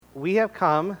we have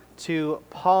come to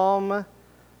Palm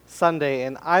Sunday,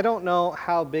 and I don't know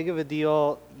how big of a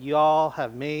deal y'all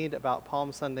have made about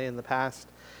Palm Sunday in the past.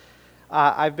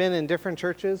 I've been in different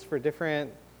churches for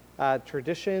different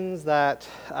traditions that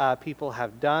people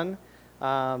have done.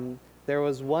 There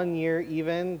was one year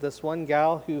even, this one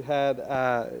gal who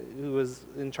was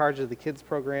in charge of the kids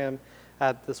program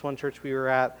at this one church we were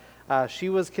at, she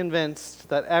was convinced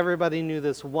that everybody knew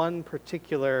this one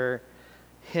particular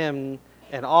hymn,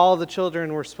 and all the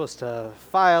children were supposed to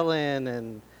file in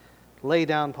and lay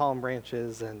down palm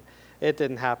branches, and it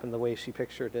didn't happen the way she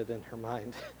pictured it in her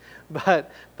mind. But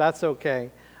that's okay.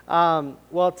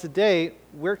 Well, today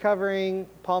we're covering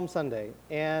Palm Sunday,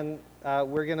 and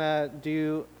we're going to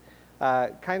do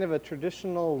kind of a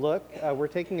traditional look. We're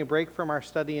taking a break from our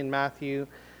study in Matthew,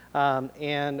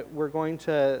 and we're going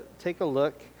to take a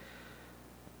look.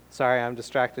 Sorry, I'm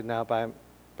distracted now by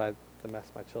the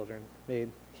mess my children made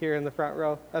here in the front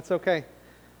row. That's okay.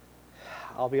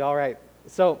 I'll be all right.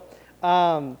 So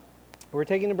we're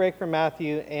taking a break from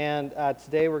Matthew, and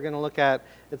today we're going to look at,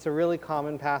 it's a really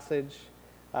common passage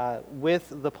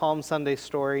with the Palm Sunday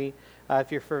story.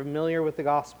 If you're familiar with the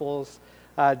Gospels,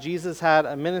 Jesus had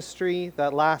a ministry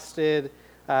that lasted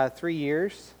 3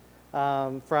 years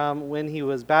from when he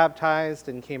was baptized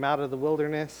and came out of the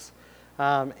wilderness,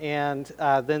 and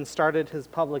then started his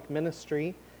public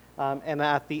ministry. And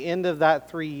at the end of that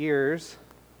 3 years,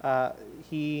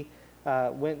 he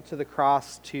went to the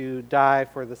cross to die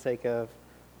for the sake of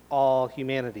all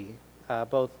humanity,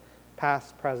 both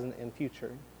past, present, and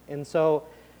future. And so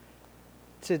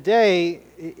today,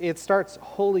 it starts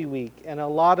Holy Week, and a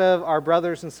lot of our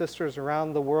brothers and sisters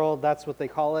around the world, that's what they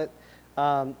call it.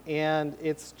 And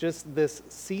it's just this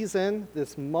season,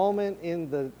 this moment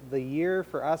in the year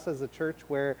for us as a church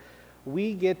where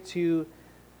we get to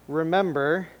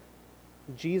remember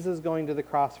Jesus going to the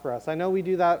cross for us. I know we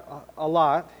do that a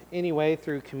lot anyway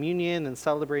through communion and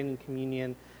celebrating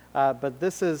communion, but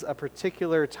this is a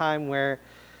particular time where,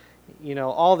 you know,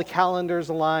 all the calendars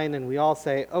align and we all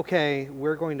say, okay,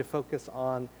 we're going to focus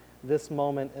on this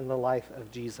moment in the life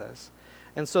of Jesus.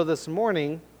 And so this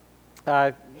morning,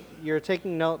 you're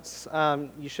taking notes.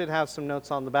 You should have some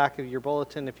notes on the back of your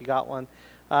bulletin if you got one.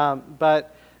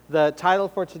 But the title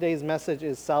for today's message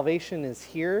is Salvation is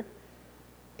Here.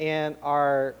 And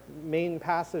our main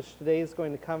passage today is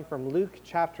going to come from Luke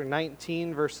chapter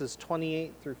 19, verses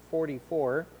 28 through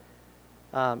 44.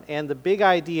 And the big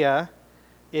idea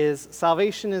is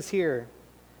salvation is here.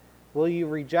 Will you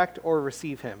reject or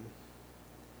receive him?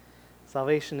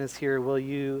 Salvation is here. Will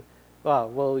you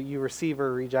receive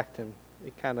or reject him?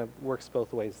 It kind of works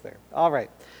both ways there. All right.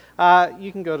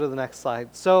 You can go to the next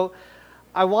slide. So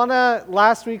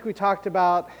last week we talked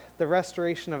about the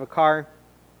restoration of a car.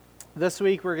 This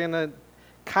week we're going to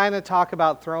kind of talk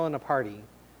about throwing a party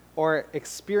or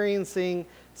experiencing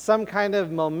some kind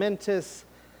of momentous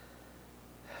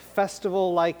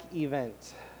festival-like event.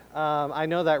 I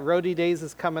know that Roadie Days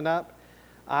is coming up.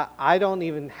 I don't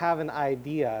even have an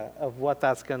idea of what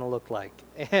that's going to look like.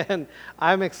 And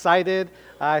I'm excited.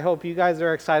 I hope you guys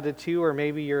are excited too, or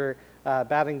maybe you're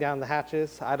batting down the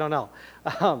hatches. I don't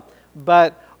know.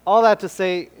 But all that to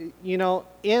say, you know,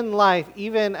 in life,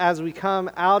 even as we come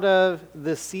out of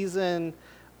the season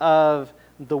of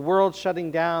the world shutting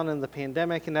down and the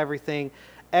pandemic and everything,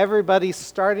 everybody's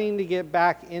starting to get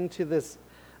back into this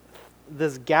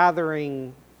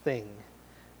gathering thing.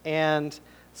 And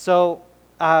so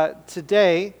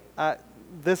today,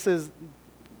 this is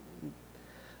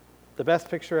the best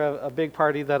picture of a big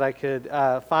party that I could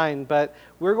find, but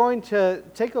we're going to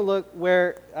take a look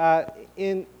where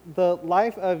in the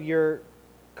life of your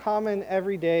common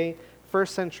everyday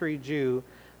first century Jew,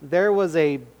 there was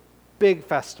a big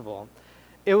festival.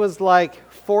 It was like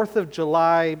 4th of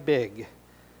July big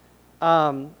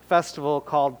festival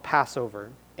called Passover.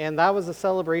 And that was a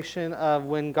celebration of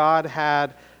when God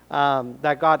had,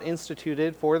 that God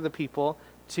instituted for the people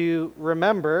to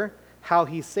remember how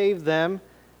he saved them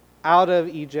out of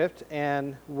Egypt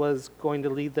and was going to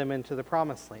lead them into the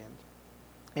promised land.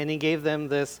 And he gave them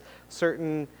this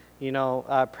certain,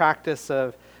 practice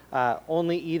of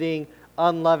only eating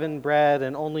unleavened bread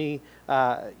and only,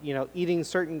 eating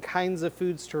certain kinds of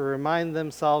foods to remind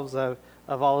themselves of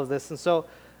all of this. And so,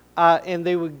 and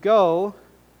they would go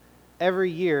every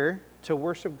year to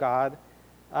worship God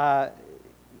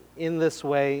in this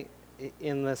way,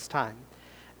 in this time.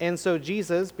 And so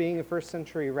Jesus, being a first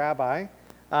century rabbi,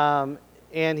 and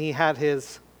he had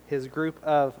his group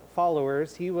of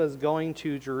followers, he was going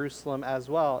to Jerusalem as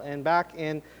well. And back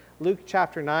in Luke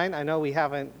chapter 9, I know we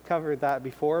haven't covered that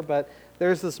before, but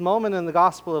there's this moment in the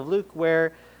Gospel of Luke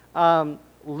where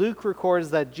Luke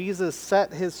records that Jesus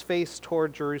set his face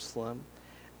toward Jerusalem.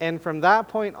 And from that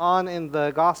point on in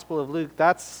the Gospel of Luke,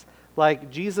 that's like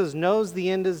Jesus knows the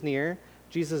end is near.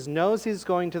 Jesus knows he's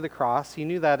going to the cross. He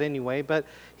knew that anyway, but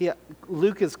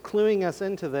Luke is cluing us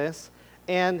into this.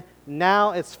 And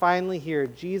now it's finally here.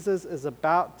 Jesus is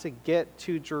about to get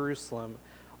to Jerusalem.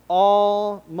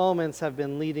 All moments have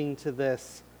been leading to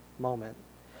this moment.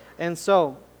 And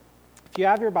so, if you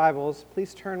have your Bibles,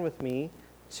 please turn with me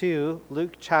to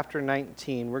Luke chapter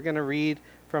 19. We're going to read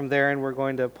from there, and we're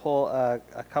going to pull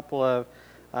a couple of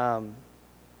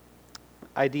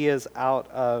ideas out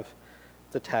of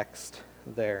the text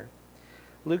there.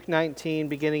 Luke 19,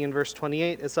 beginning in verse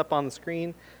 28, is up on the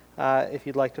screen if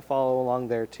you'd like to follow along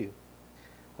there too.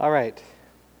 All right.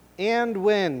 And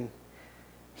when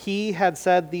he had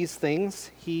said these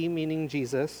things, he meaning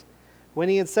Jesus, when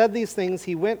he had said these things,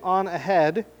 he went on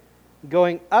ahead,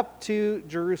 going up to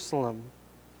Jerusalem.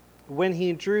 When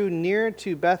he drew near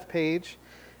to Bethphage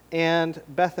and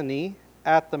Bethany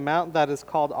at the mount that is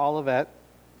called Olivet,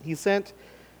 he sent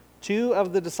two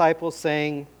of the disciples,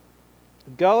 saying,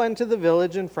 "Go into the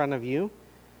village in front of you,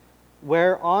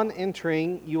 where on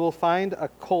entering you will find a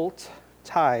colt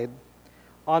tied,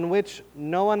 on which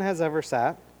no one has ever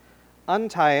sat.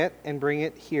 Untie it and bring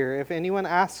it here. If anyone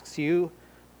asks you,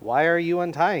 'Why are you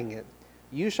untying it?'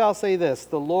 you shall say this,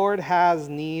 'The Lord has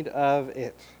need of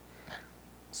it.'"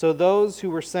 So those who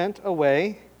were sent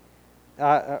went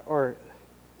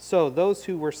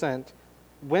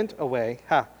away,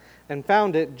 and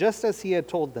found it just as he had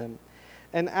told them.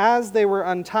 And as they were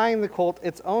untying the colt,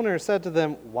 its owner said to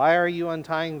them, "Why are you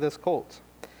untying this colt?"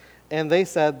 And they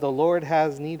said, "The Lord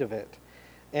has need of it."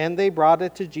 And they brought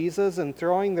it to Jesus, and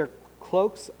throwing their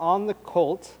cloaks on the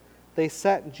colt, they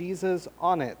set Jesus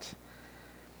on it.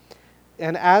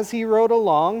 And as he rode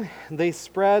along, they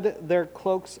spread their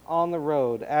cloaks on the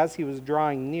road. As he was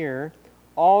drawing near,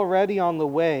 already on the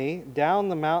way down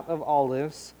the Mount of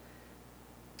Olives,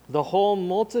 the whole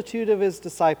multitude of his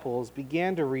disciples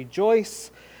began to rejoice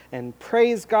and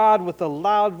praise God with a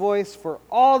loud voice for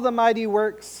all the mighty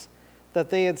works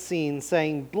that they had seen,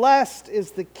 saying, "Blessed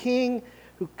is the King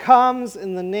who comes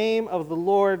in the name of the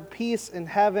Lord, peace in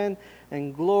heaven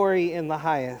and glory in the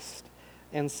highest."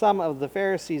 And some of the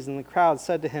Pharisees in the crowd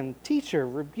said to him, "Teacher,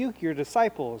 rebuke your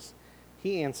disciples."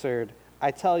 He answered,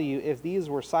 "I tell you, if these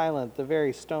were silent, the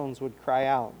very stones would cry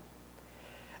out."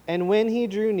 And when he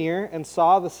drew near and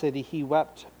saw the city, he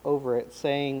wept over it,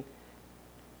 saying,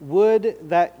 "Would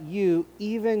that you,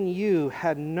 even you,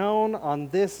 had known on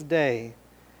this day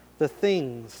the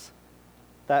things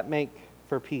that make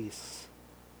for peace.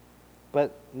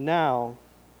 But now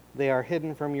they are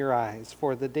hidden from your eyes,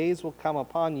 for the days will come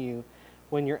upon you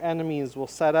when your enemies will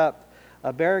set up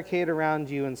a barricade around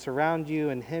you and surround you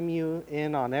and hem you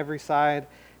in on every side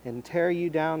and tear you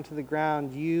down to the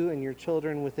ground, you and your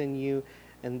children within you,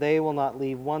 and they will not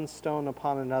leave one stone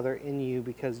upon another in you,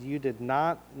 because you did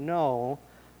not know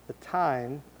the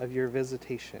time of your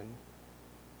visitation."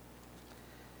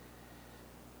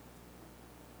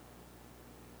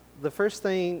 The first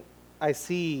thing I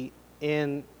see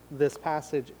in this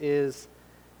passage is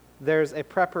there's a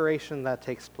preparation that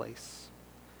takes place.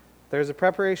 There's a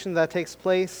preparation that takes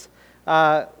place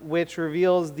which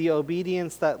reveals the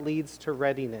obedience that leads to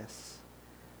readiness.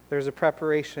 There's a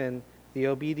preparation, the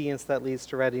obedience that leads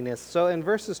to readiness. So in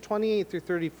verses 28 through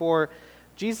 34,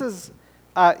 Jesus,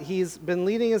 he's been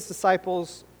leading his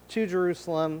disciples to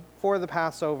Jerusalem for the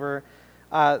Passover.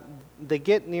 They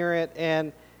get near it,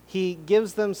 and he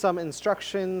gives them some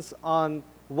instructions on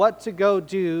what to go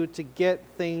do to get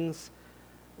things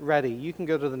ready. You can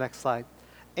go to the next slide.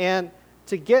 And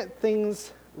to get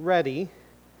things ready,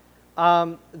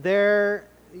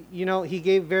 he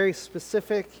gave very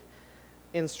specific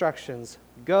instructions.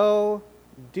 Go,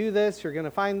 do this. You're going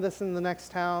to find this in the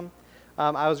next town.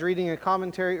 I was reading a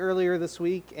commentary earlier this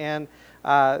week, and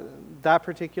that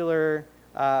particular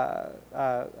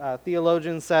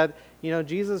theologian said,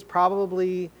 Jesus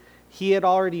he had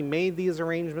already made these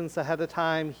arrangements ahead of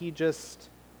time. He just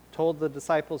told the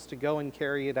disciples to go and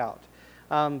carry it out.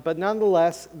 But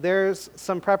nonetheless, there's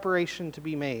some preparation to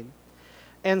be made.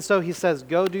 And so he says,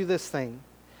 go do this thing.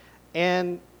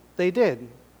 And they did.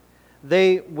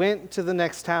 They went to the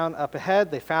next town up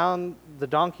ahead. They found the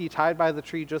donkey tied by the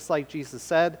tree, just like Jesus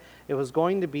said it was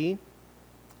going to be.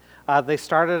 They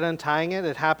started untying it.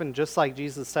 It happened just like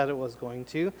Jesus said it was going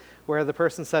to, where the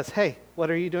person says, "Hey, what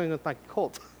are you doing with my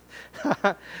colt?"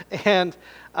 And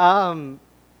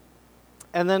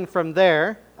then from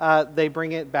there, they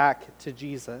bring it back to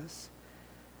Jesus.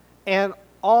 And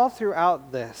all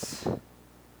throughout this,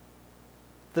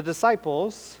 the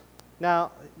disciples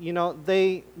Now,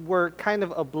 they were kind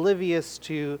of oblivious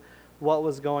to what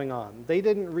was going on. They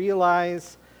didn't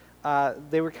realize,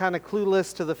 they were kind of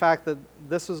clueless to the fact that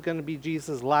this was going to be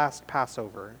Jesus' last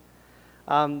Passover.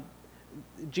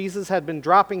 Jesus had been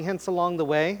dropping hints along the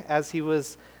way as he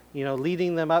was,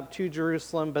 leading them up to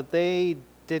Jerusalem, but they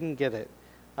didn't get it.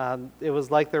 It was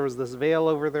like there was this veil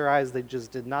over their eyes. They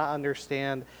just did not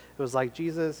understand. It was like,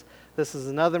 Jesus, this is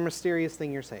another mysterious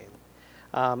thing you're saying.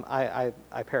 I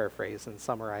paraphrase and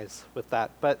summarize with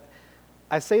that. But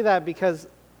I say that because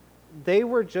they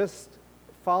were just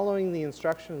following the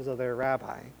instructions of their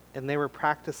rabbi, and they were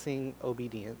practicing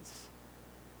obedience.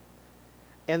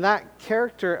 And that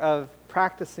character of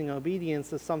practicing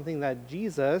obedience is something that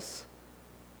Jesus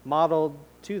modeled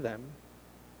to them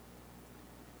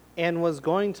and was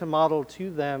going to model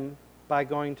to them by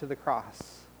going to the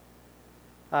cross.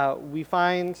 We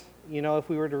find, if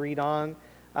we were to read on,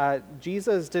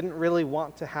 Jesus didn't really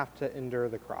want to have to endure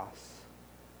the cross.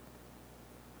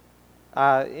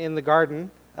 In the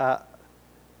garden, on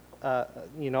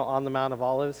the Mount of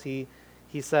Olives, he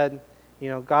said,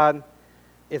 God,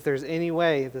 if there's any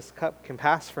way this cup can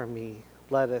pass from me,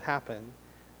 let it happen.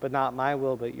 But not my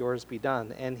will, but yours be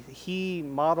done. And he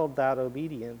modeled that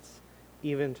obedience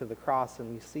even to the cross.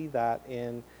 And we see that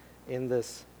in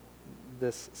this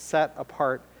set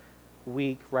apart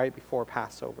week right before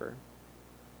Passover.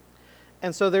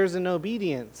 And so there's an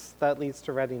obedience that leads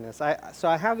to readiness. So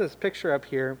I have this picture up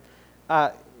here,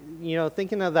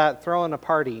 thinking of that throwing a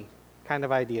party kind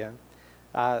of idea.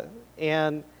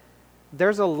 And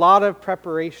there's a lot of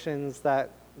preparations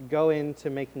that go into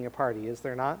making a party, is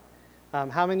there not?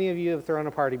 How many of you have thrown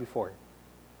a party before?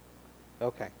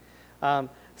 Okay.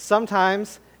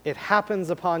 Sometimes it happens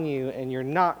upon you and you're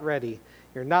not ready.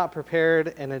 You're not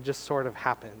prepared, and it just sort of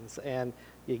happens and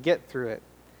you get through it.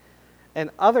 And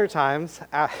other times,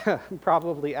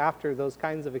 probably after those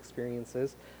kinds of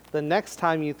experiences, the next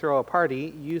time you throw a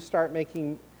party, you start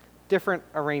making different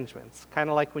arrangements, kind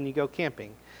of like when you go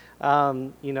camping.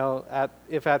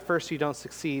 If at first you don't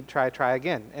succeed, try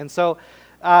again. And so,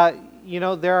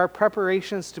 there are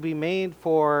preparations to be made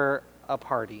for a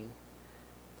party.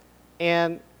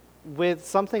 And with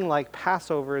something like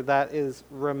Passover that is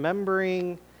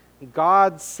remembering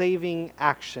God's saving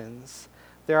actions,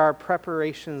 there are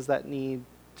preparations that need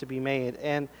to be made.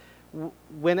 And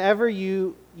whenever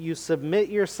you submit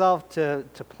yourself to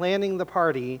planning the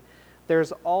party,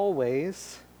 there's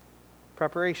always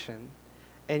preparation.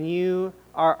 And you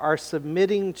are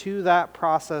submitting to that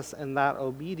process and that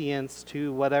obedience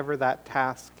to whatever that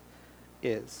task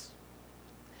is.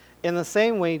 In the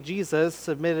same way, Jesus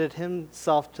submitted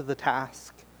himself to the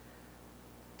task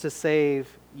to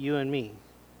save you and me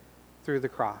through the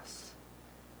cross.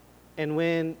 And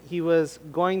when he was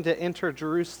going to enter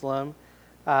Jerusalem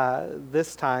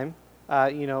this time,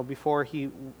 before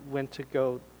he went to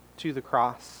go to the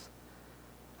cross,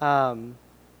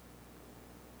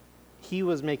 he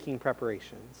was making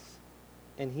preparations.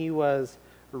 And he was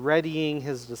readying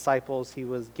his disciples. He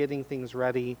was getting things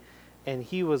ready. And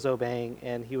he was obeying,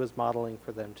 and he was modeling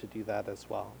for them to do that as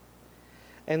well.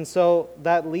 And so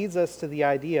that leads us to the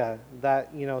idea that,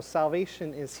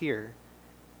 salvation is here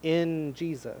in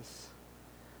Jesus.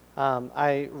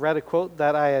 I read a quote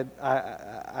that I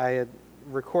had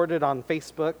recorded on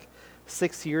Facebook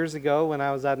 6 years ago when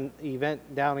I was at an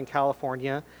event down in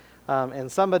California.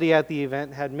 And somebody at the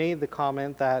event had made the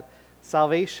comment that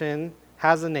salvation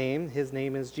has a name. His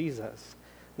name is Jesus.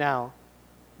 Now,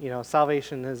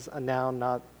 salvation is a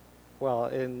noun,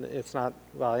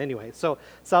 anyway. So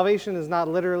salvation is not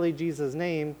literally Jesus'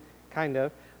 name, kind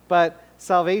of, but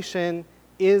salvation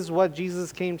is what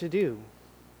Jesus came to do.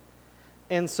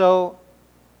 And so,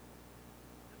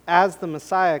 as the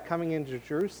Messiah coming into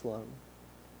Jerusalem,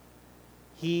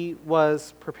 he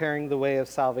was preparing the way of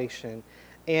salvation.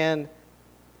 And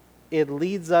it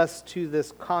leads us to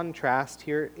this contrast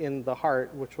here in the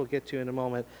heart, which we'll get to in a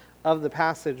moment, of the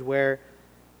passage where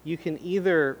you can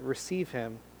either receive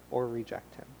him or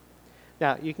reject him.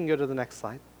 Now, you can go to the next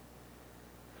slide.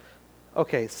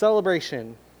 Okay,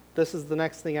 celebration. This is the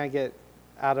next thing I get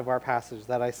out of our passage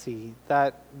that I see,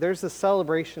 that there's a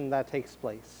celebration that takes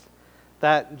place,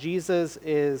 that Jesus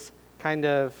is kind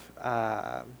of,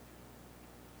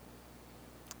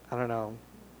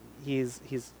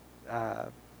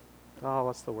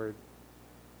 what's the word?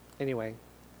 Anyway,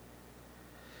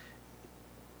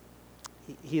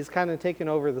 he's kind of taken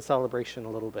over the celebration a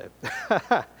little bit.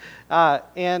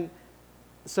 And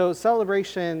so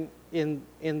celebration in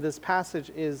this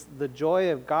passage is the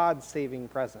joy of God's saving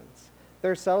presence.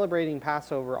 They're celebrating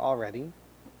Passover already.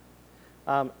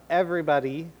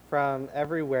 Everybody from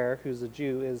everywhere who's a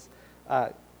Jew is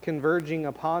converging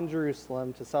upon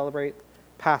Jerusalem to celebrate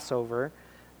Passover.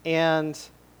 And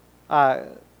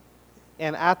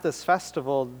at this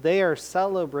festival, they are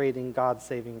celebrating God's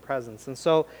saving presence. And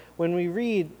so when we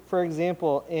read, for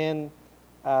example, in,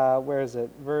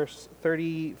 verse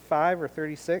 35 or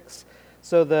 36,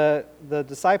 so the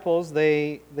disciples,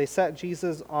 they set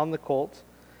Jesus on the colt,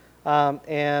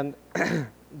 and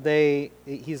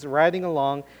he's riding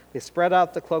along. They spread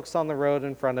out the cloaks on the road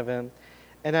in front of him.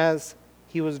 And as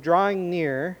he was drawing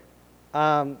near,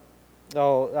 jump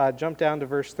down to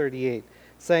verse 38,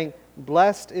 saying,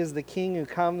 "Blessed is the King who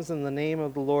comes in the name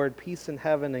of the Lord, peace in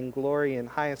heaven and glory in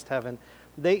highest heaven."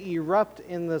 They erupt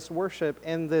in this worship,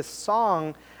 and this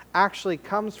song actually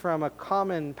comes from a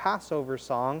common Passover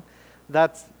song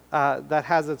that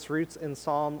has its roots in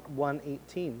Psalm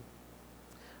 118.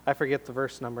 I forget the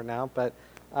verse number now, but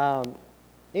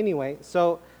anyway,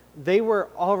 so they were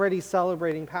already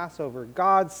celebrating Passover,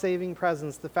 God's saving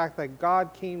presence, the fact that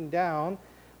God came down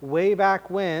way back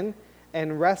when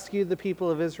and rescued the people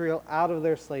of Israel out of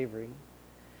their slavery.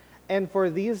 And for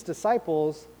these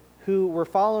disciples who were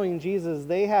following Jesus,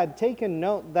 they had taken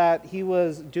note that he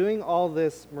was doing all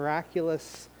this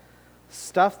miraculous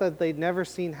stuff that they'd never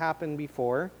seen happen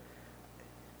before.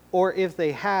 Or if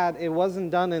they had, it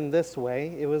wasn't done in this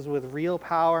way. It was with real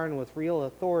power and with real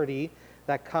authority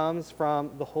that comes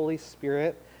from the Holy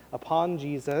Spirit upon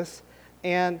Jesus.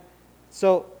 And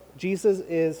so Jesus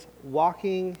is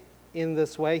walking in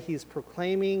this way. He's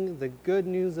proclaiming the good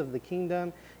news of the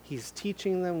kingdom. He's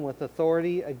teaching them with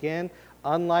authority. Again,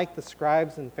 unlike the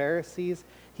scribes and Pharisees,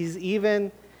 he's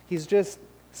just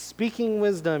speaking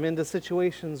wisdom into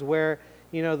situations where,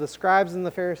 the scribes and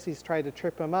the Pharisees try to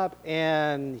trip him up,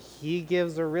 and he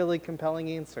gives a really compelling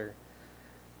answer.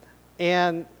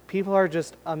 And people are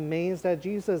just amazed at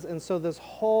Jesus. And so this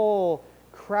whole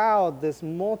crowd, this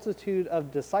multitude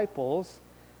of disciples,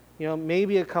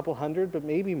 maybe a couple hundred, but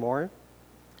maybe more,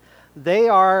 they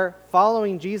are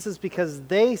following Jesus because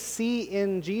they see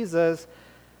in Jesus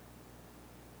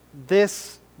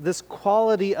this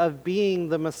quality of being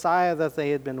the Messiah that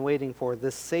they had been waiting for,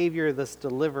 this Savior, this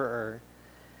deliverer.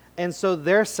 And so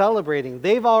they're celebrating.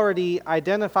 They've already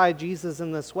identified Jesus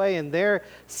in this way, and they're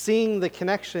seeing the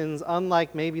connections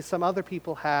unlike maybe some other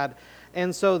people had.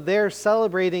 And so they're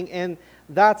celebrating, and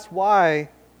that's why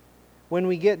when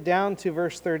we get down to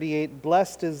verse 38,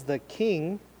 blessed is the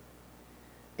King,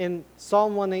 in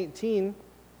Psalm 118,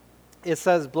 it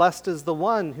says, blessed is the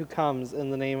one who comes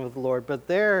in the name of the Lord. But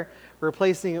they're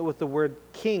replacing it with the word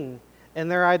King,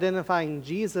 and they're identifying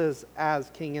Jesus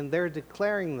as King, and they're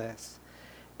declaring this.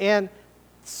 And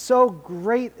so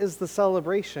great is the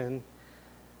celebration.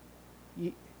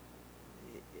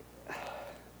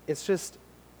 It's just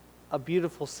a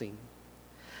beautiful scene.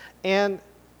 And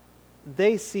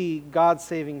they see God's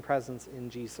saving presence in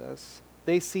Jesus.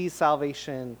 They see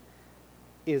salvation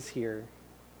is here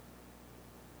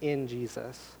in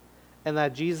Jesus. And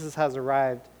that Jesus has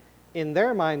arrived in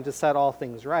their mind to set all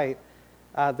things right.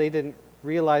 They didn't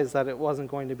realize that it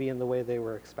wasn't going to be in the way they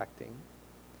were expecting.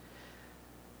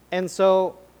 And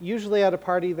so usually at a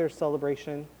party there's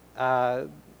celebration.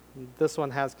 This one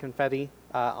has confetti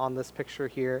on this picture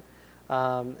here,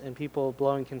 and people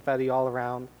blowing confetti all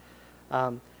around.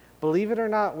 Believe it or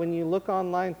not, when you look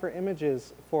online for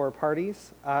images for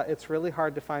parties, it's really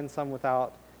hard to find some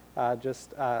without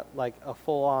just like a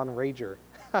full-on rager.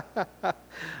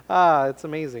 It's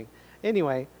amazing.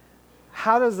 Anyway,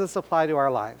 how does this apply to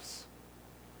our lives?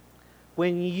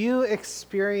 When you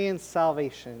experience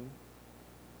salvation,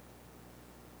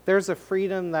 there's a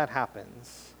freedom that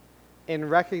happens in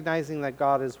recognizing that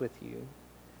God is with you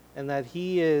and that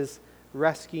he is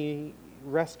rescuing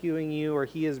you, or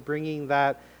he is bringing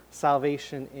that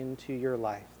salvation into your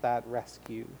life, that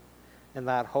rescue and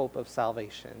that hope of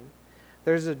salvation.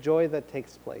 There's a joy that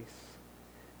takes place.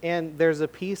 And there's a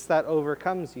peace that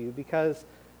overcomes you because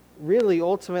really,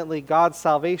 ultimately, God's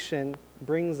salvation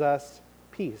brings us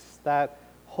peace, that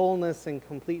wholeness and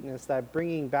completeness, that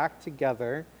bringing back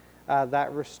together,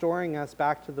 that restoring us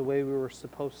back to the way we were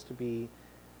supposed to be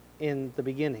in the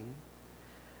beginning.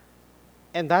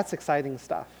 And that's exciting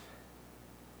stuff.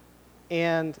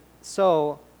 And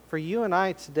so, for you and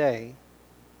I today,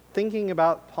 thinking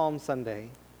about Palm Sunday,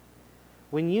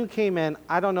 when you came in,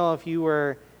 I don't know if you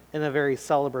were in a very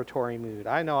celebratory mood.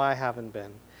 I know I haven't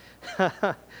been.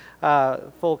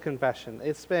 Full confession.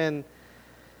 It's been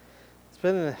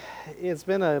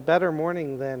a better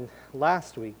morning than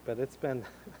last week, but it's been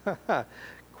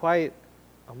quite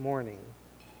a morning.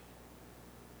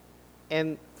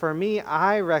 And for me,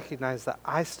 I recognize that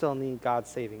I still need God's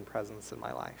saving presence in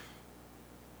my life.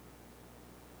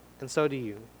 And so do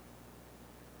you.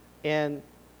 And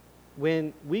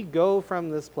when we go from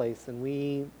this place and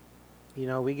we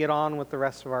get on with the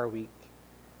rest of our week,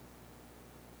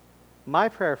 my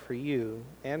prayer for you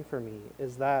and for me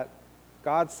is that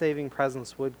God's saving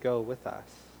presence would go with us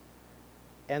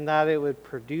and that it would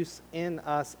produce in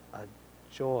us a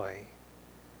joy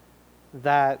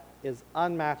that is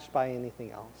unmatched by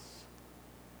anything else,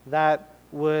 that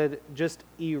would just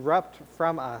erupt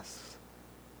from us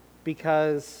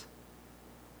because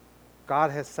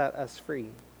God has set us free.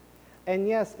 And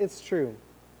yes, it's true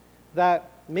that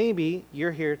maybe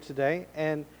you're here today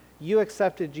and you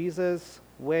accepted Jesus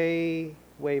way,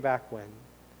 way back when.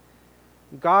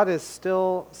 God is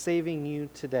still saving you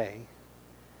today.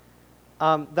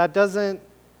 That doesn't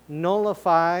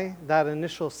nullify that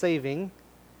initial saving,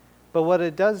 but what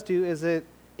it does do is it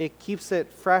keeps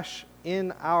it fresh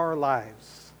in our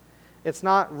lives. It's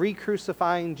not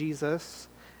re-crucifying Jesus.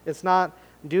 It's not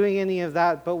doing any of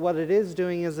that, but what it is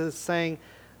doing is it's saying,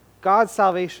 God's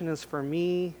salvation is for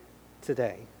me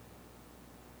today.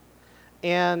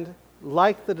 And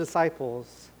like the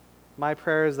disciples, my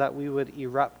prayer is that we would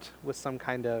erupt with some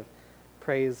kind of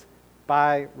praise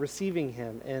by receiving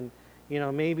him and,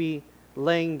 maybe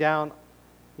laying down,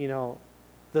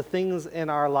 the things in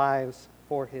our lives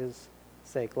for his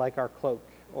sake, like our cloak,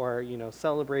 or,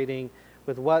 celebrating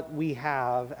with what we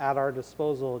have at our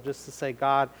disposal just to say,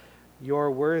 God,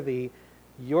 you're worthy.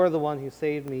 You're the one who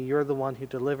saved me. You're the one who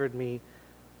delivered me.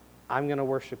 I'm going to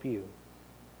worship you.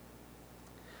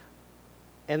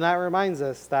 And that reminds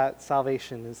us that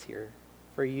salvation is here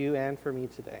for you and for me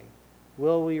today.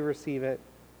 Will we receive it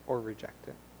or reject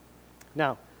it?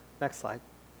 Now, next slide.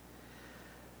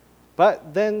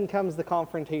 But then comes the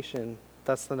confrontation.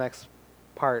 That's the next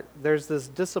part. There's this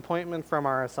disappointment from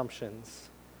our assumptions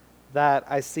that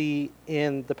I see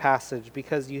in the passage,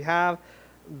 because you have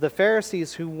the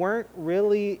Pharisees who weren't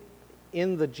really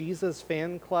in the Jesus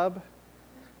fan club.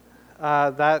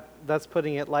 That's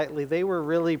putting it lightly. They were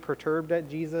really perturbed at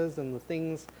Jesus and the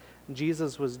things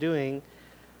Jesus was doing,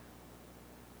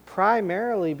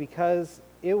 primarily because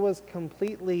it was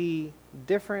completely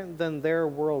different than their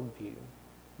worldview.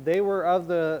 They were of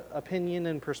the opinion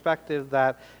and perspective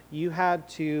that you had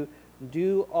to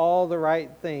do all the right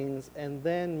things, and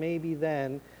then maybe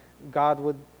then God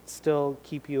would still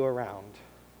keep you around.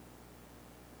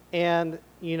 And,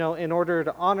 in order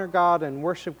to honor God and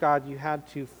worship God, you had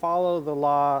to follow the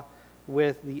law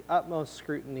with the utmost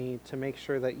scrutiny to make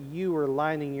sure that you were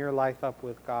lining your life up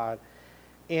with God.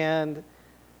 And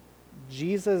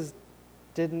Jesus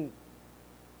didn't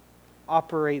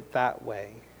operate that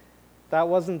way. That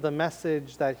wasn't the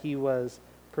message that he was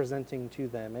presenting to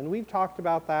them. And we've talked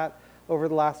about that over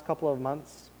the last couple of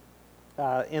months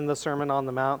in the Sermon on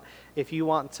the Mount. If you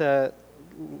want to,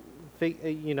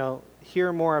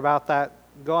 hear more about that,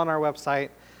 go on our website,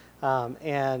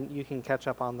 and you can catch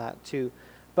up on that too.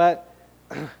 But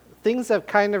things have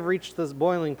kind of reached this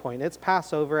boiling point. It's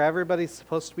Passover. Everybody's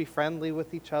supposed to be friendly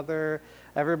with each other.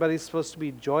 Everybody's supposed to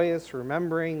be joyous,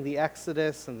 remembering the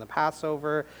Exodus and the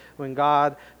Passover when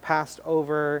God passed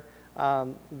over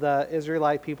the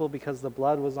Israelite people because the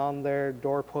blood was on their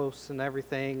doorposts and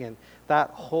everything. And that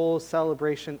whole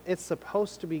celebration, it's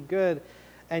supposed to be good.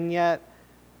 And yet,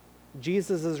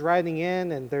 Jesus is riding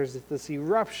in, and there's this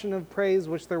eruption of praise,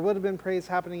 which there would have been praise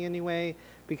happening anyway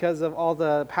because of all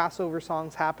the Passover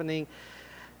songs happening.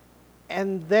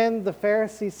 And then the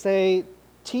Pharisees say,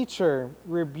 "Teacher,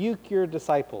 rebuke your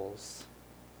disciples,"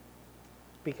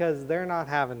 because they're not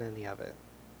having any of it.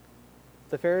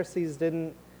 The Pharisees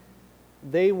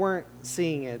they weren't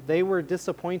seeing it. They were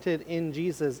disappointed in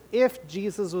Jesus. If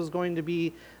Jesus was going to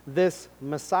be this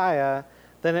Messiah,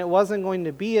 then it wasn't going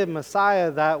to be a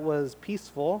Messiah that was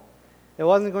peaceful. It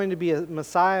wasn't going to be a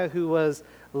Messiah who was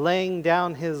laying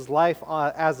down his life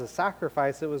as a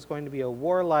sacrifice. It was going to be a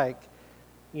warlike,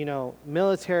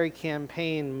 military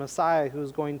campaign Messiah who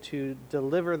was going to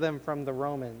deliver them from the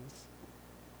Romans.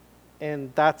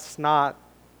 And that's not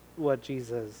what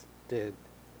Jesus did,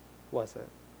 was it?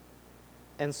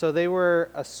 And so they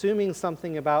were assuming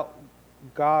something about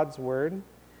God's word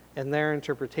and their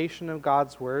interpretation of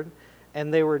God's word,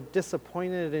 and they were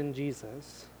disappointed in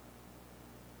Jesus.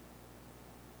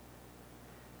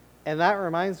 And that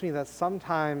reminds me that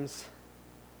sometimes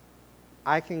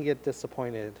I can get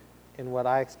disappointed in what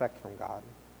I expect from God,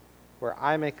 where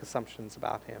I make assumptions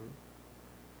about him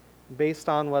based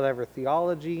on whatever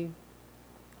theology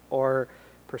or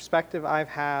perspective I've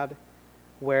had,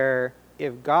 where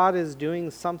if God is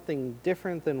doing something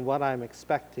different than what I'm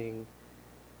expecting,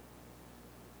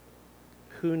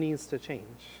 who needs to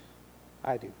change?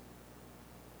 I do.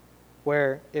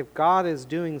 Where if God is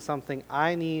doing something,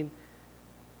 I need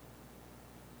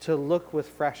to look with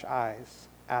fresh eyes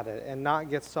at it and not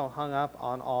get so hung up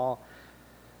on all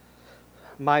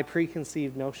my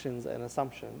preconceived notions and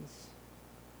assumptions.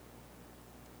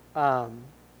 Have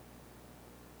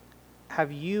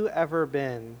you ever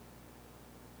been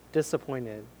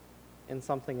disappointed in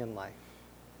something in life?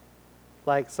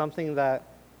 Like something that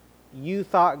you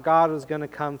thought God was going to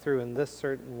come through in this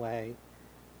certain way,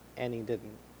 and he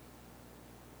didn't.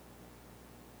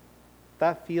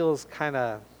 That feels kind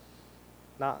of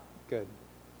not good.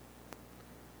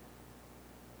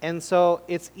 And so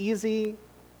it's easy,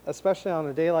 especially on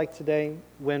a day like today,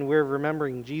 when we're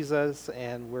remembering Jesus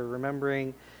and we're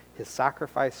remembering his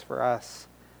sacrifice for us.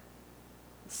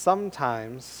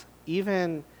 Sometimes,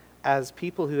 even as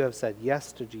people who have said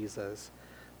yes to Jesus,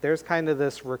 there's kind of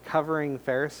this recovering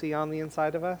Pharisee on the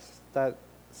inside of us that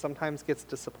sometimes gets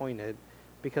disappointed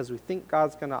because we think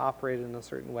God's going to operate in a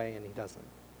certain way and he doesn't.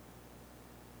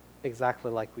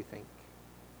 Exactly like we think.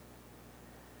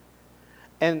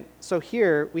 And so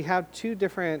here we have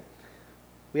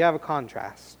we have a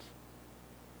contrast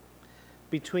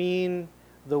between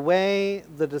the way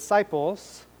the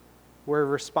disciples were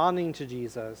responding to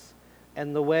Jesus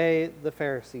and the way the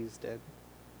Pharisees did.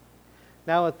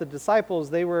 Now with the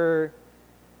disciples, they were,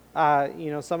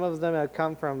 some of them had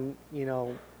come from,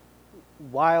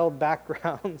 wild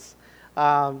backgrounds,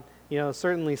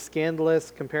 certainly scandalous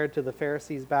compared to the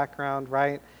Pharisees' background,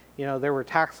 right? There were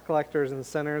tax collectors and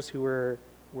sinners who were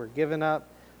given up,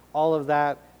 all of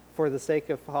that for the sake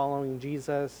of following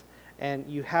Jesus. And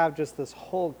you have just this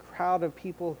whole crowd of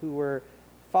people who were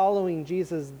following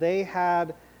Jesus. They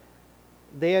had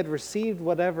received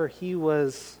whatever he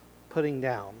was putting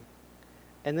down.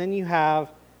 And then you have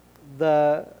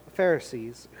the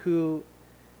Pharisees who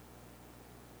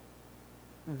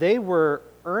they were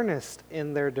earnest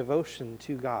in their devotion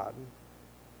to God.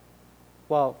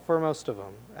 Well, for most of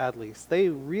them, at least. They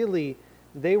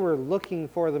were looking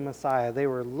for the Messiah. They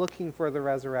were looking for the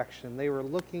resurrection. They were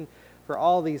looking for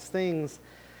all these things,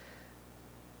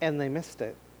 and they missed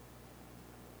it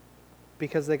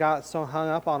because they got so hung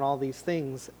up on all these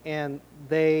things, and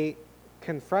they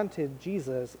confronted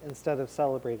Jesus instead of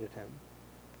celebrated him.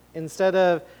 Instead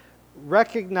of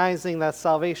recognizing that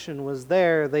salvation was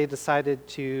there, they decided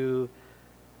to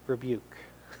rebuke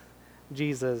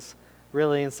Jesus,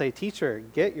 really, and say, "Teacher,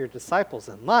 get your disciples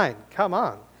in line. Come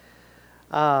on."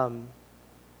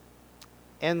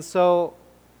 And so,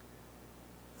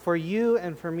 for you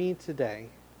and for me today,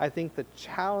 I think the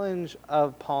challenge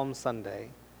of Palm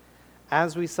Sunday,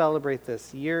 as we celebrate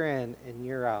this year in and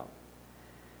year out,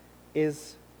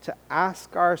 is to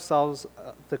ask ourselves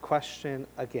the question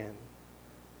again.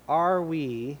 Are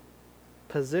we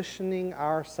positioning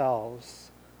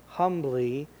ourselves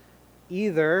humbly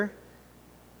either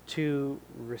to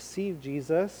receive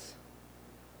Jesus,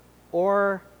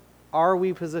 or are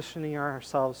we positioning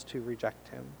ourselves to reject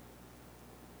him?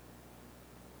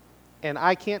 And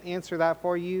I can't answer that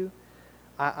for you.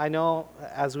 I know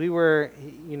as we were,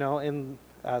 in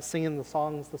singing the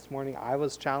songs this morning, I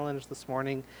was challenged this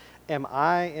morning. Am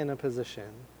I in a position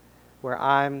where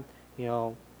I'm,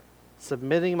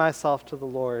 submitting myself to the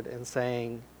Lord and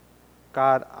saying,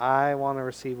 God, I want to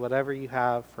receive whatever you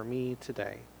have for me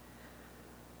today,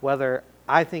 whether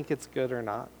I think it's good or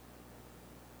not?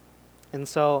 And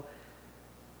so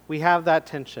we have that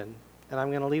tension. And I'm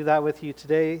going to leave that with you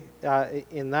today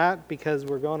in that, because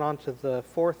we're going on to the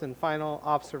fourth and final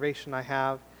observation I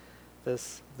have.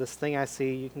 This thing I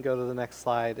see, you can go to the next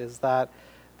slide, is that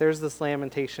there's this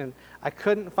lamentation. I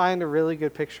couldn't find a really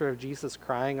good picture of Jesus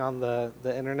crying on the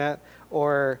internet,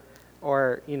 or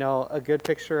a good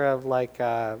picture of like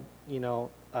a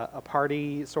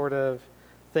party sort of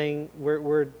thing.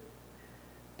 We're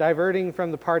diverting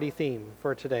from the party theme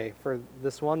for today, for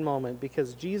this one moment,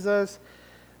 because Jesus,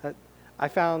 I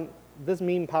found this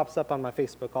meme pops up on my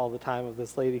Facebook all the time of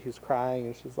this lady who's crying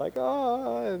and she's like,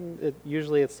 oh, and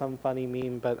usually it's some funny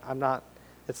meme, but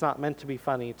it's not meant to be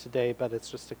funny today, but it's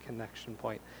just a connection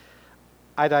point.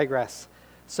 I digress.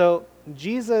 So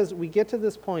Jesus, we get to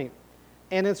this point,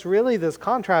 and it's really this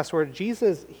contrast where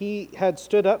Jesus, he had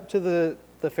stood up to the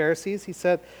Pharisees. He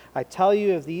said, I tell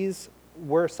you, if these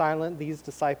were silent, these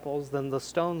disciples, then the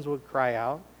stones would cry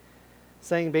out,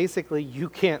 saying basically, you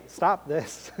can't stop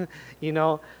this.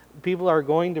 People are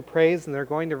going to praise and they're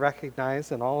going to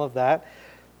recognize and all of that.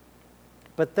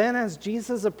 But then as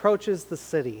Jesus approaches the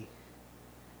city,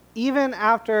 even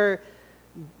after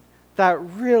that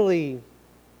really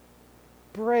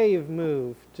brave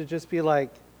move to just be like,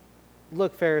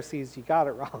 look, Pharisees, you got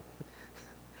it wrong.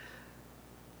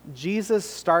 Jesus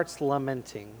starts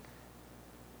lamenting.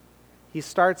 He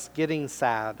starts getting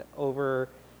sad over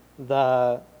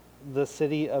the the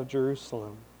city of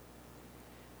Jerusalem.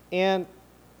 And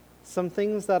some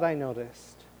things that I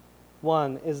noticed.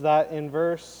 One is that in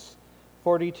verse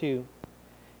 42,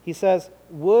 he says,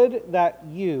 "Would that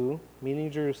you,"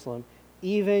 meaning Jerusalem,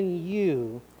 "even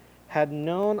you had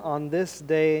known on this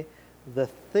day the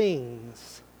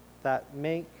things that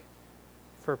make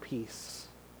for peace."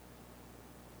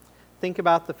 Think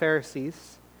about the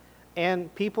Pharisees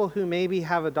and people who maybe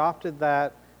have adopted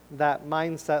that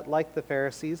mindset like the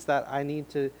Pharisees, that I need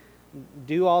to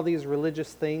do all these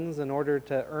religious things in order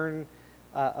to earn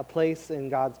a place in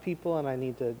God's people, and I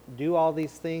need to do all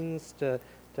these things to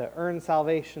earn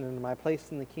salvation and my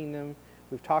place in the kingdom.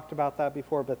 We've talked about that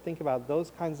before, but think about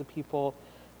those kinds of people.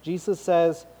 Jesus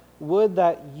says, "Would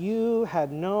that you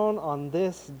had known on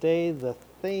this day the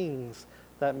things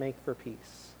that make for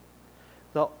peace."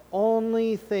 The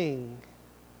only thing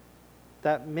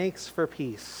that makes for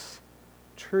peace,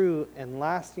 true and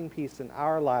lasting peace in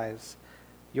our lives,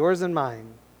 yours and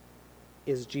mine,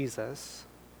 is Jesus.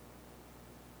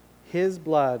 His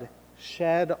blood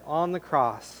shed on the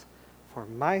cross for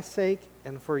my sake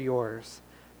and for yours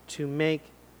to make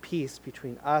peace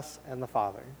between us and the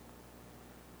Father.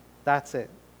 That's it.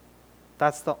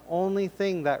 That's the only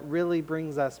thing that really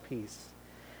brings us peace.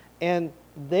 And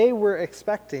they were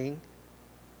expecting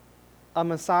a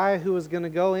Messiah who was going to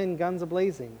go in guns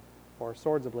a-blazing, or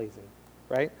swords a-blazing,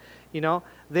 right?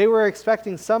 They were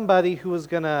expecting somebody who was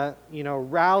going to,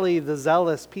 rally the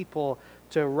zealous people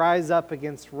to rise up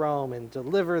against Rome and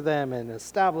deliver them and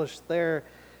establish their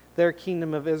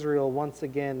kingdom of Israel once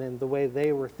again in the way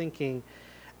they were thinking.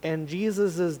 And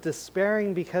Jesus is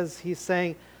despairing because he's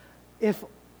saying, if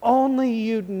only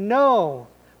you'd know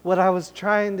what I was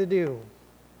trying to do.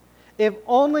 If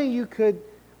only you could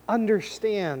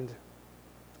understand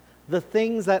the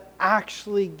things that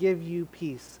actually give you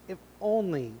peace. If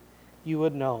only you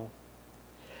would know.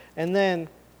 And then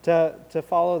to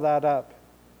follow that up,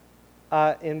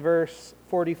 in verse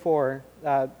 44,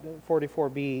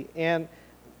 44b, and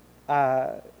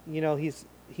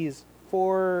he's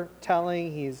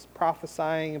foretelling, he's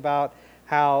prophesying about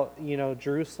how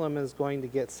Jerusalem is going to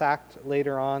get sacked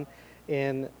later on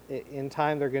in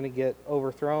time. They're going to get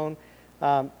overthrown,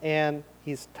 and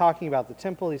he's talking about the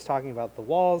temple, he's talking about the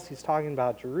walls, he's talking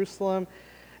about Jerusalem,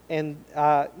 and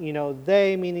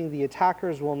they, meaning the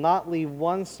attackers, will not leave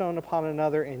one stone upon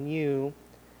another in you,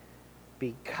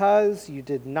 because you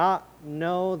did not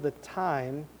know the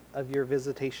time of your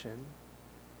visitation.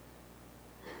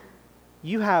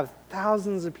 You have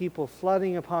thousands of people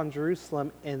flooding upon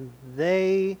Jerusalem, and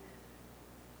they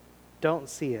don't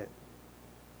see it.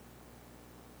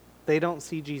 They don't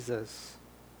see Jesus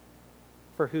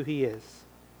for who he is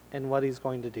and what he's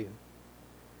going to do.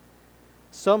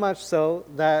 So much so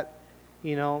that,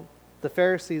 the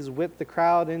Pharisees whip the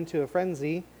crowd into a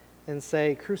frenzy and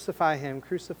say, crucify him,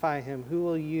 who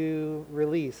will you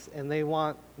release? And they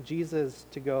want Jesus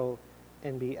to go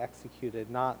and be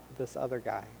executed, not this other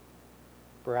guy,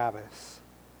 Barabbas.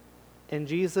 And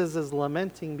Jesus is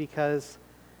lamenting because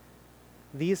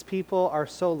these people are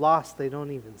so lost they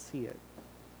don't even see it.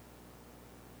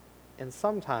 And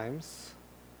sometimes,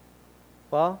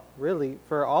 well, really,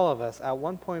 for all of us, at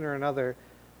one point or another,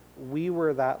 we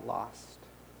were that lost.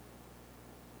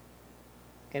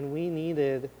 And we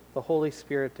needed the Holy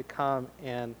Spirit to come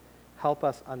and help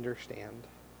us understand,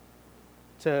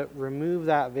 to remove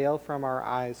that veil from our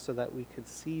eyes so that we could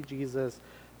see Jesus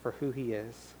for who he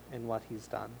is and what he's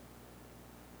done.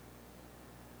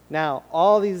 Now,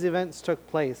 all these events took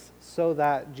place so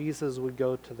that Jesus would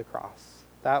go to the cross.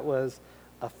 That was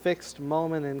a fixed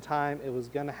moment in time. It was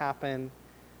going to happen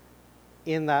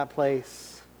in that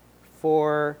place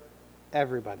for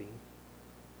everybody.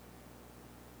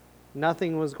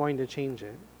 Nothing was going to change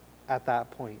it at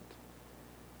that point.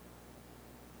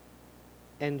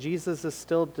 And Jesus is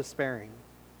still despairing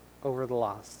over the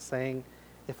lost, saying,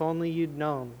 if only you'd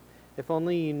known, if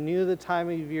only you knew the time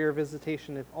of your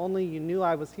visitation, if only you knew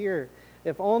I was here,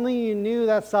 if only you knew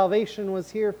that salvation was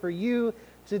here for you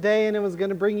today and it was going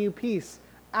to bring you peace,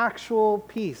 actual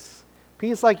peace,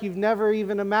 peace like you've never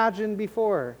even imagined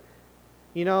before.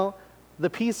 The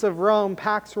peace of Rome,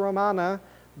 Pax Romana,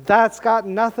 that's got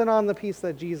nothing on the peace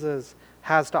that Jesus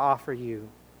has to offer you.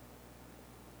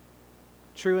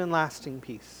 True and lasting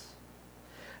peace.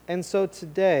 And so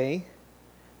today,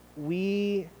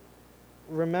 we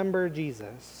remember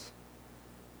Jesus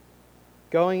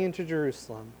going into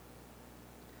Jerusalem.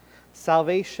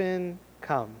 Salvation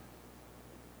come.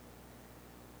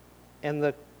 And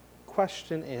the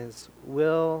question is,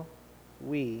 will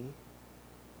we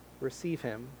receive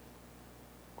him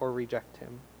or reject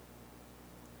him?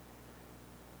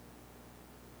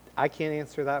 I can't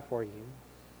answer that for you.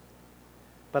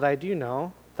 But I do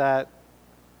know that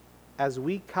as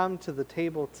we come to the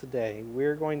table today,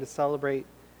 we're going to celebrate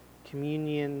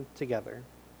communion together.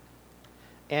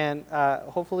 And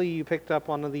hopefully you picked up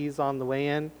one of these on the way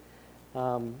in.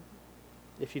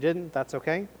 If you didn't, that's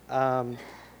okay.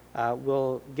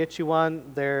 We'll get you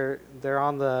one. They're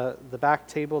on the back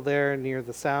table there near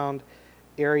the sound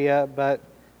area. But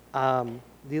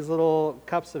these little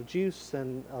cups of juice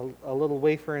and a little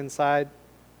wafer inside,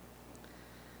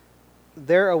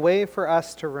 they're a way for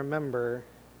us to remember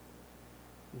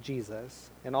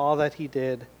Jesus and all that he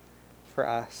did for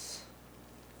us.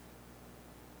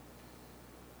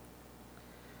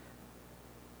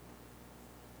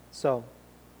 So,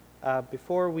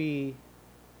 before we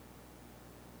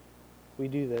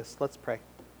do this, let's pray.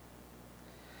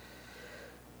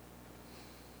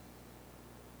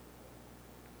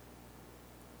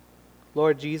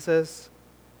 Lord Jesus,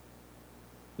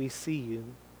 we see you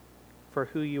for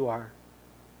who you are.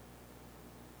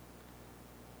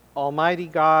 Almighty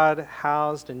God,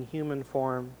 housed in human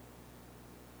form,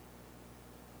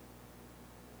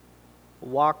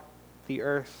 walked the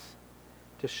earth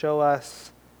to show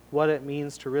us what it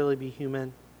means to really be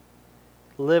human,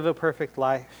 live a perfect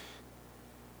life,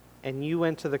 and you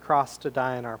went to the cross to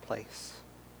die in our place.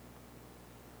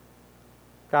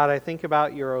 God, I think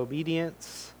about your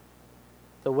obedience,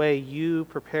 the way you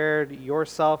prepared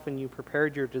yourself and you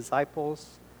prepared your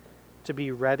disciples to be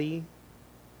ready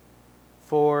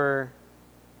for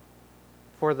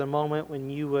the moment when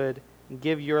you would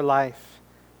give your life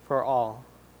for all.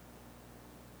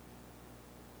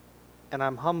 And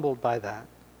I'm humbled by that.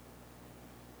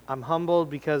 I'm humbled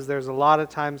because there's a lot of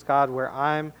times, God, where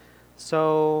I'm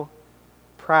so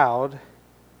proud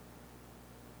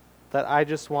that I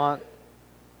just want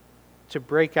to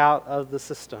break out of the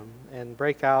system and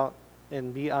break out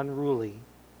and be unruly.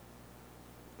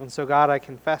 And so, God, I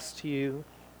confess to you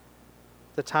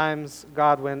the times,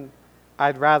 God, when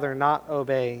I'd rather not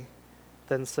obey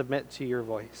than submit to your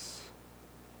voice.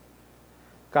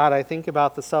 God, I think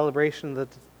about the celebration that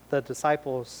the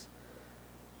disciples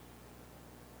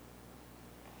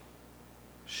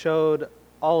showed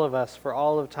all of us for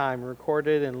all of time,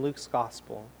 recorded in Luke's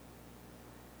gospel.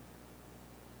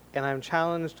 And I'm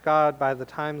challenged, God, by the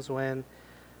times when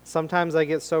sometimes I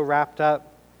get so wrapped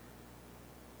up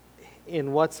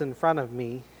in what's in front of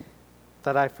me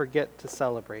that I forget to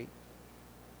celebrate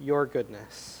your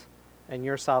goodness and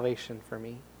your salvation for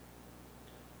me.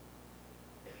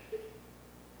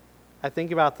 I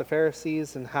think about the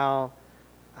Pharisees and how,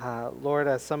 Lord,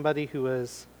 as somebody who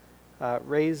was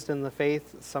raised in the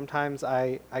faith, sometimes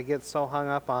I get so hung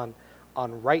up on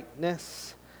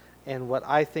rightness and what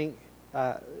I think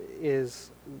is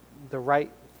the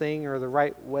right thing or the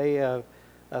right way of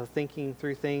thinking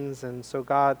through things. And so,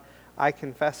 God, I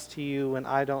confess to you when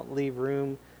I don't leave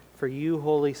room for you,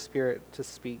 Holy Spirit, to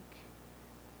speak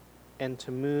and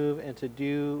to move and to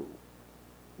do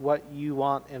what you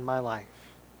want in my life.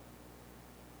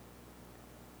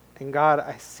 And God,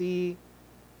 I see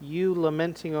you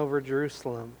lamenting over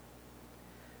Jerusalem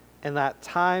and that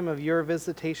time of your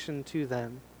visitation to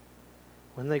them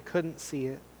when they couldn't see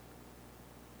it.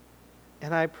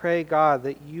 And I pray, God,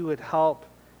 that you would help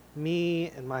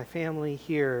me and my family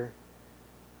here,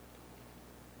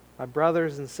 my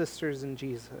brothers and sisters in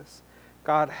Jesus.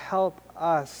 God, help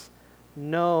us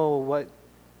know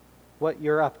what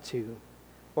you're up to,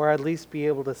 or at least be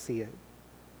able to see it,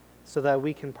 so that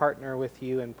we can partner with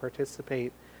you and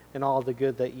participate in all the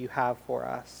good that you have for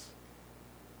us.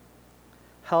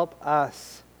 Help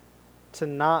us to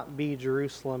not be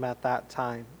Jerusalem at that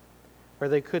time, where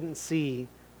they couldn't see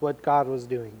what God was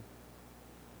doing.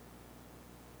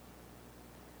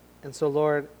 And so,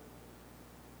 Lord,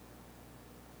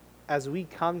 as we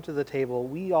come to the table,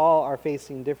 we all are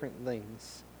facing different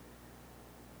things.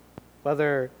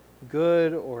 Whether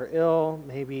good or ill,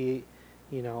 maybe,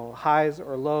 highs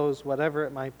or lows, whatever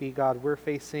it might be, God, we're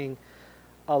facing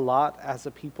a lot as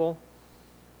a people,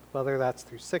 whether that's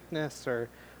through sickness or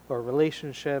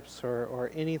relationships or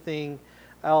anything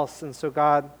else. And so,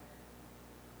 God,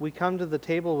 we come to the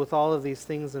table with all of these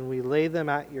things and we lay them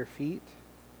at your feet.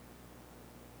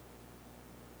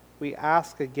 We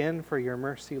ask again for your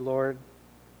mercy, Lord,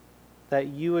 that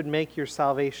you would make your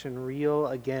salvation real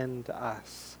again to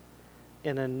us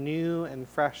in a new and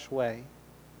fresh way.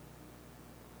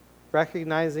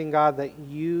 Recognizing, God, that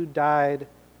you died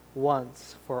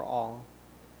once for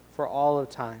all of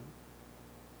time.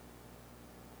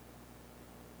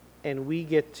 And we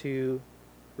get to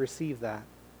receive that.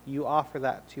 You offer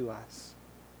that to us.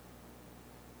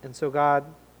 And so, God,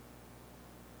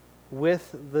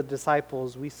 with the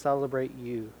disciples, we celebrate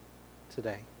you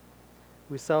today.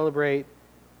 We celebrate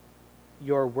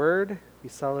your word. We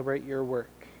celebrate your work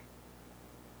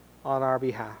on our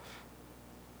behalf.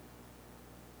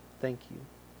 Thank you.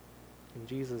 In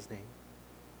Jesus' name,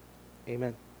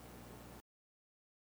 amen.